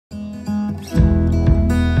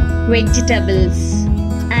vegetables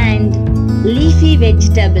and leafy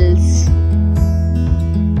vegetables.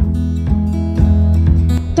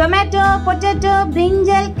 Tomato, potato,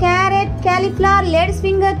 brinjal, carrot, cauliflower, lettuce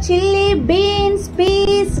finger, chili, beans,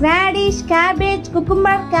 peas, radish, cabbage,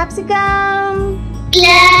 cucumber, capsicum.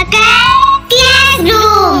 GLOCAL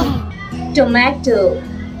Classroom. Tomato,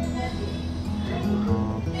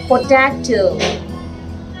 potato,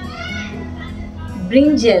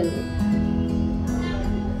 brinjal,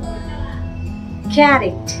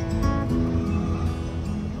 carrot,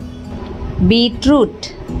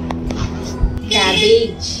 beetroot,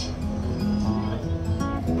 cabbage,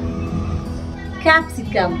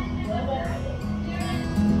 capsicum,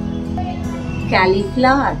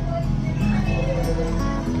 cauliflower,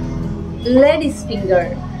 lettuce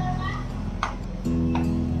finger,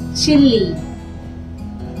 chili,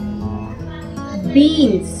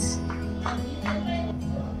 beans,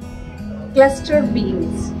 cluster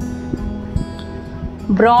beans,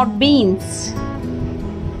 broad beans,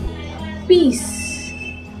 peas,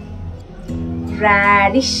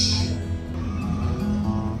 radish,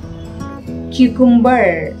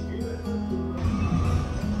 cucumber,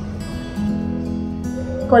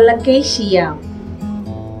 colocasia,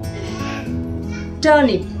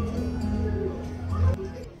 turnip,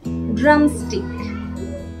 drumstick,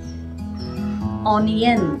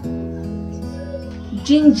 onion,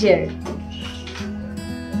 ginger,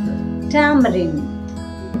 tamarind,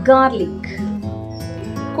 garlic,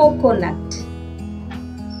 coconut,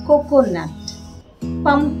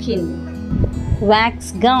 pumpkin,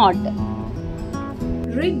 wax gourd,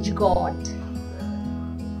 ridge gourd,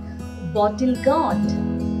 bottle gourd,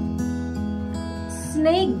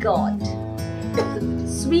 snake gourd,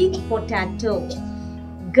 sweet potato,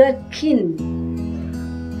 gherkin,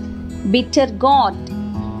 bitter gourd,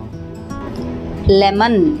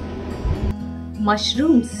 lemon,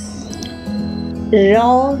 mushrooms,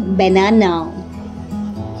 raw banana,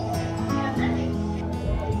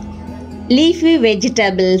 leafy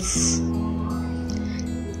vegetables,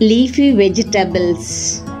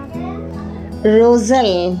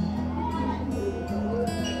 rosal,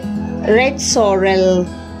 red sorrel,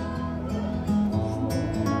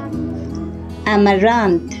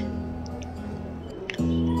 amaranth,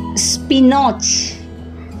 spinach,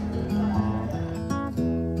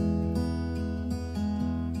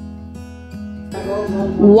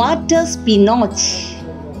 water spinach,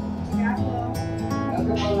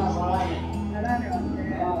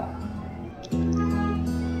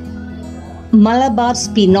 Malabar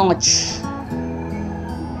spinach,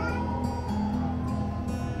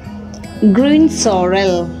 green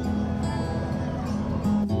sorrel,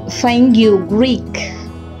 fenugreek,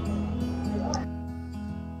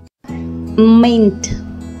 mint,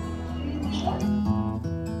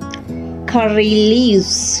 curry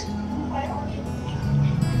leaves,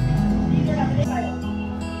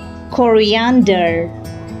 coriander,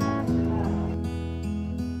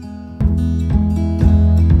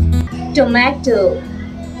 tomato,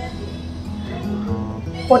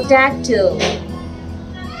 potato,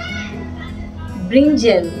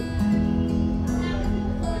 brinjal,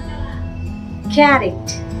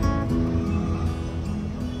 carrot,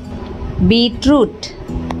 beetroot,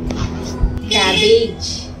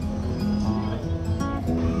 cabbage,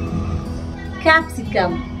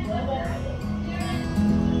 capsicum,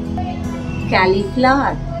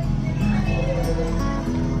 cauliflower,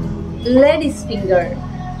 lettuce finger,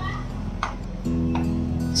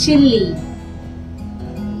 chili,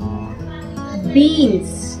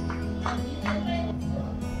 beans,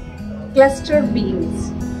 cluster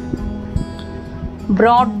beans,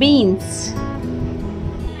 broad beans,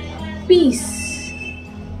 peas,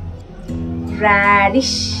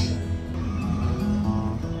 radish,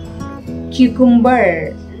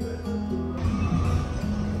 cucumber,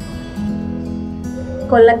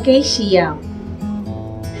 colocasia,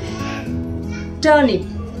 turnip,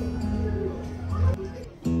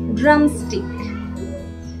 drumstick,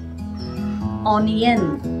 onion,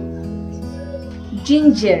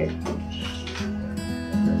 ginger,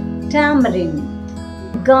 tamarind,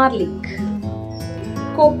 garlic,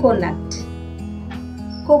 coconut,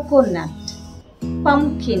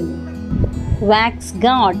 pumpkin, wax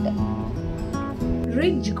gourd,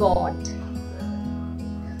 ridge gourd,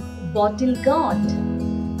 bottle gourd,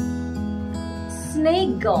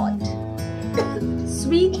 snake gourd,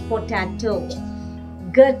 sweet potato,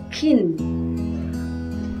 gherkin,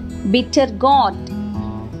 bitter gourd,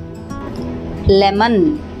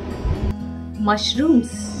 lemon,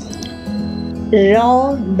 mushrooms,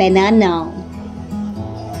 raw banana,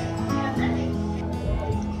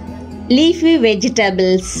 leafy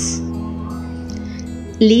vegetables,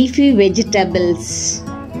 leafy vegetables,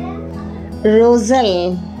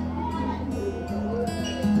 roselle,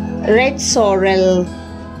 red sorrel,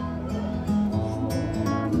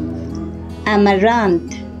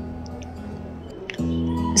 amaranth,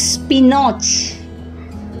 spinach,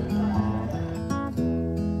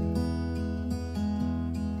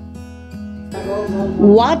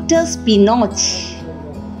 water spinach,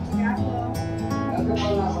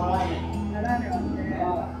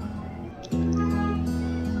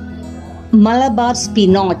 Malabar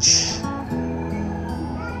spinach,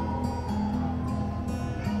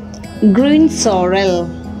 green sorrel,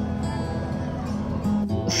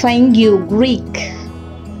 fenugreek,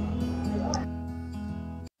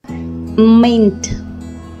 mint,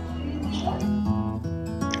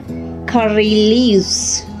 curry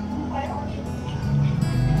leaves,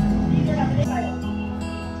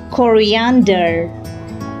 coriander,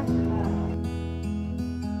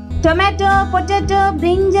 tomato, potato,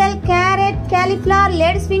 brinjal, carrot, cauliflower,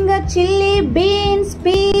 lady's finger, chili, beans,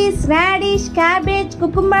 peas, radish, cabbage,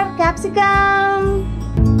 cucumber, capsicum.